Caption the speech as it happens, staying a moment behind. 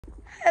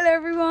Hello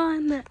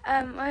everyone,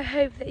 I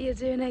hope that you're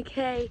doing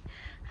okay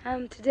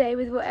today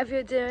with whatever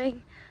you're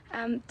doing.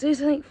 Do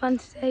something fun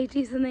today,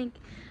 do something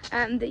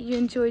that you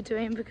enjoy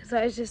doing, because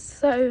that is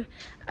just so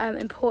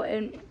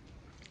important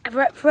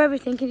for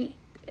everything in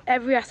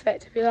every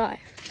aspect of your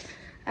life.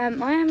 I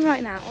am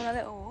right now on a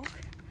little walk.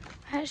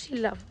 I actually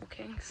love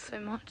walking so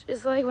much,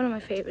 it's like one of my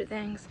favourite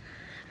things.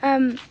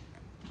 And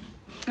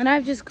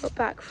I've just got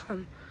back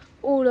from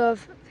all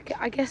of,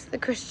 I guess, the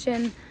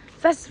Christian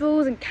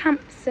festivals and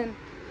camps and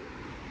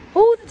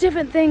all the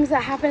different things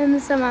that happen in the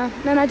summer.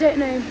 And I don't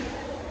know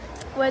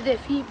whether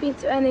if you've been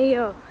to any,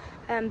 or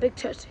Big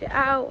Church Day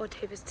Out or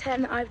Tabor's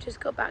 10 that I've just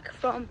got back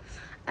from,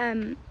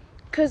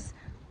 because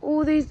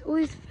all these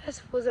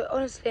festivals are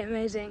honestly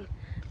amazing.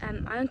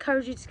 I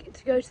encourage you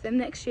to go to them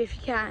next year if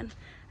you can,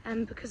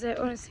 because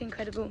they're honestly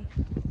incredible.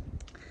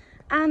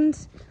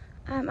 And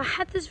I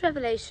had this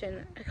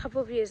revelation a couple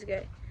of years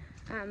ago.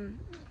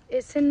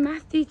 It's in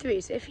Matthew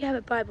 3, so if you have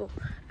a Bible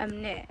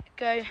near,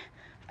 go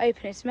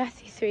open it. It's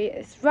Matthew 3,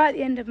 it's right at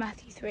the end of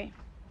Matthew 3.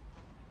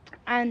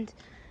 And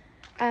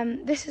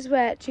this is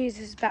where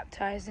Jesus is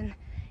baptised, and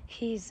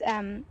he's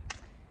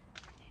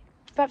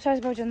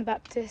baptised by John the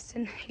Baptist,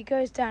 and he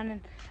goes down,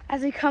 and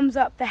as he comes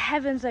up, the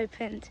heavens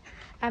opened,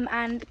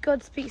 and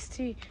God speaks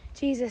to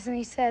Jesus, and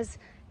he says,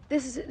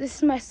 this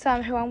is my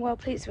son who I'm well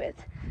pleased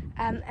with.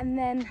 And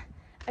then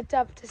a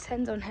dove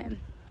descends on him,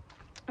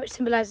 which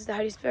symbolises the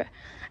Holy Spirit.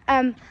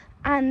 And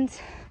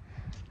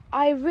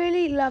I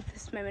really love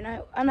this moment,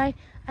 and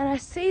I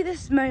see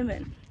this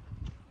moment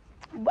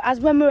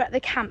as when we're at the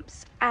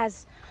camps,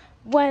 as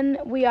when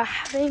we are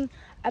having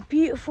a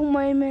beautiful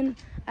moment.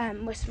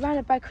 We're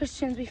surrounded by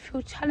Christians, we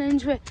feel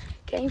challenged, we're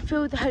getting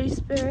filled with the Holy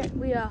Spirit,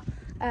 we are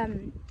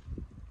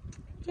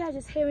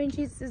just hearing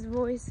Jesus'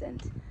 voice,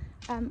 and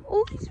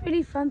all these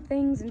really fun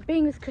things, and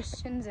being with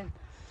Christians, and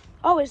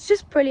it's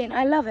just brilliant.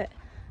 I love it.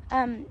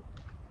 And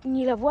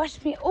you love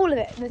worshiping, all of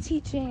it, and the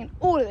teaching, and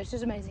all of it's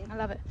just amazing. I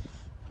love it.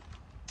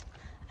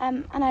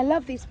 And I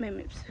love these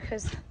moments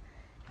because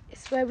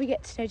it's where we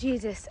get to know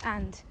Jesus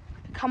and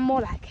become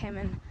more like him,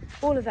 and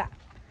all of that.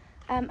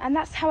 And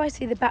that's how I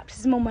see the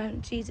baptismal moment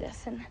of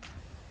Jesus.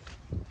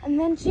 And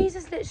then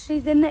Jesus, literally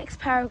the next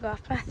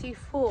paragraph, Matthew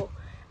 4,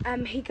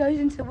 he goes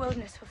into the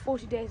wilderness for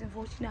 40 days and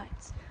 40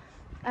 nights.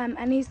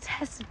 And he's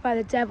tested by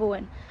the devil,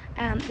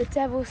 and the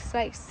devil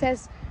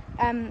says,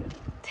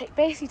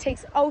 basically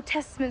takes Old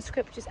Testament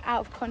scriptures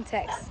out of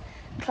context.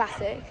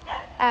 Classic.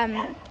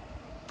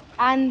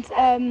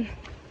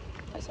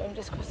 Sorry, I'm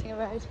just crossing a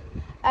road.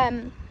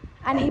 And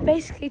he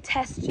basically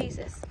tests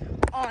Jesus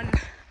on,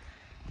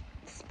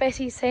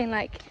 basically saying,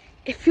 like,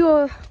 if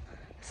you're the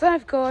Son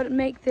of God,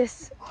 make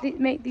these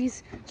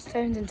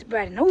stones into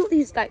bread, and all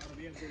these like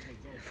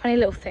funny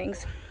little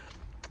things.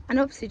 And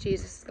obviously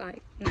Jesus is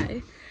like,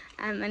 no.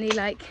 And he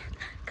like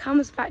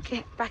comes back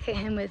at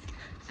him with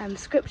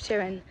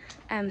scripture,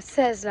 and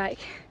says like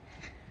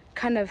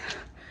kind of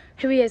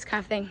who he is,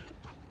 kind of thing.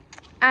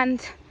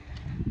 And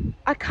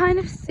I kind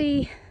of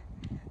see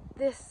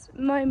this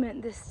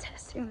moment, this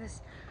testing,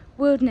 this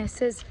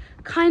wilderness, as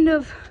kind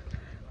of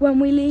when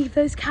we leave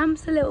those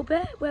camps a little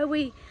bit, where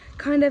we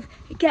kind of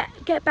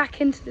get back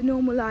into the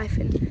normal life,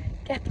 and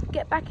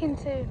get back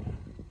into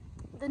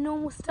the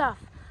normal stuff.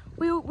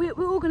 We're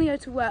all going to go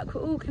to work,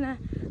 we're all going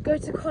to go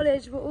to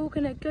college, we're all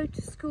going to go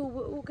to school,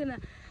 we're all going to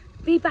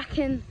be back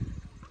in,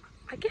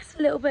 I guess,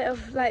 a little bit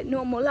of like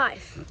normal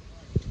life.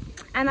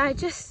 And I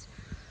just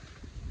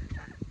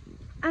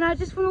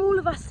want all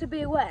of us to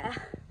be aware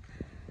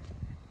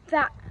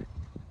that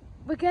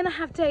we're going to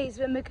have days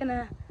when we're going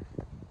to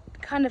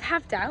kind of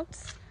have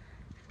doubts.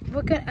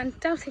 And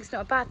doubting's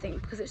not a bad thing,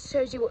 because it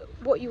shows you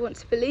what you want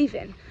to believe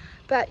in.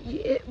 But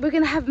we're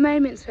going to have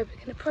moments where we're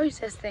going to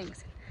process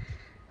things,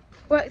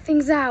 work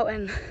things out,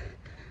 and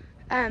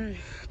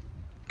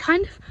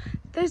kind of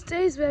those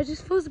days where it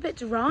just feels a bit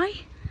dry.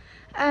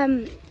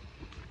 I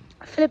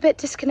feel a bit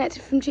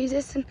disconnected from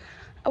Jesus, and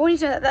I want you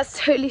to know that that's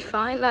totally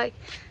fine. Like,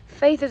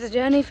 faith is a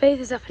journey,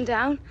 faith is up and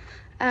down.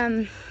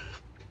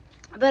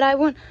 But I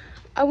want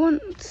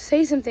to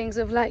say some things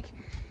of, like,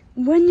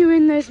 when you're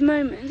in those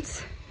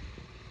moments,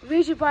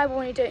 read your Bible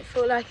when you don't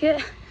feel like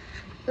it.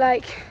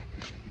 Like,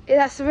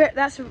 that's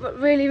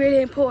really,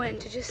 really important,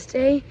 to just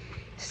stay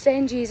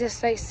in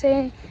Jesus, like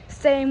stay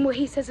in what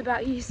he says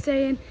about you,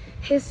 stay in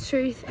his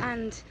truth.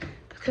 And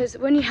because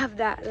when you have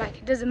that, like,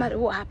 it doesn't matter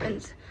what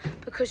happens,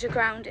 because you're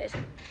grounded.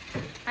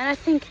 And I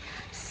think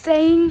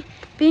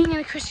being in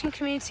a Christian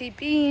community,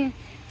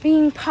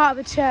 being part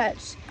of a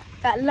church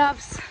that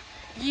loves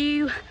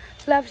you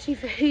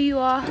for who you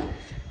are,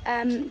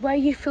 where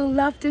you feel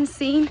loved and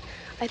seen,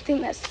 I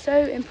think that's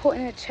so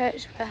important in a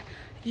church, where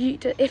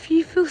if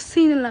you feel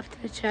seen and loved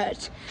in a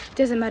church, it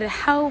doesn't matter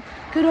how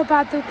good or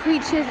bad the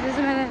preach is, it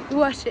doesn't matter the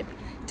worship,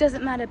 it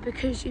doesn't matter,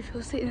 because you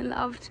feel seen and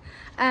loved.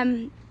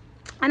 And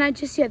I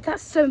just,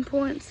 that's so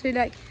important to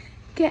like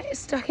get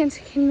stuck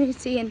into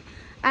community,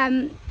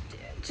 and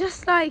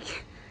just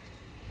like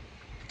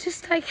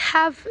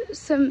have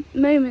some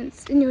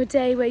moments in your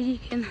day where you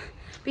can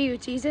be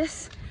with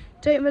Jesus.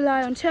 Don't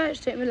rely on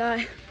church, don't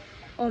rely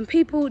on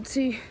people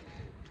to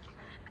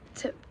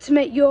to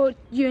make you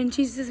and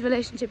Jesus'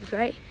 relationship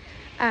great.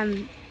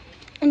 You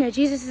know,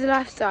 Jesus is a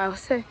lifestyle,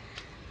 so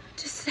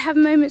just have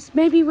moments,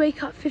 maybe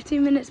wake up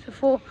 15 minutes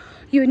before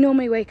you would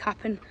normally wake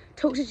up and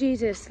talk to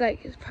Jesus,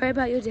 like pray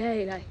about your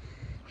day,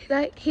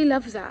 like he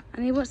loves that,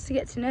 and he wants to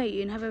get to know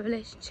you and have a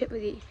relationship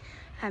with you.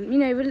 You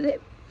know,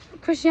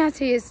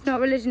 Christianity is not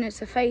religion,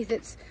 it's a faith,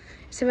 it's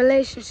a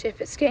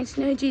relationship, it's getting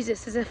to know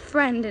Jesus as a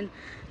friend and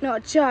not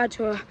a judge.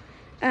 Or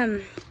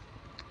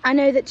I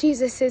know that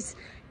Jesus is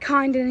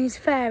kind and he's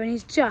fair and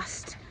he's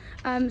just,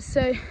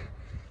 so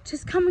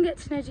just come and get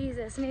to know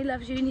Jesus, and he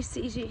loves you and he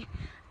sees you.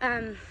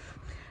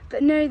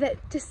 But know that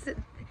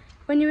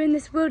when you're in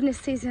this wilderness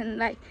season,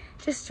 like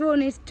just draw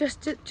near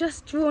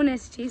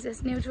to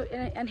Jesus,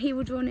 and he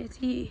will draw near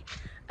to you.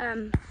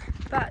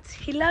 But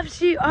he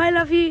loves you, I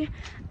love you,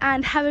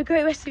 and have a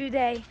great rest of your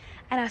day,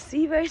 and I'll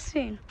see you very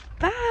soon.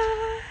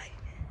 Bye.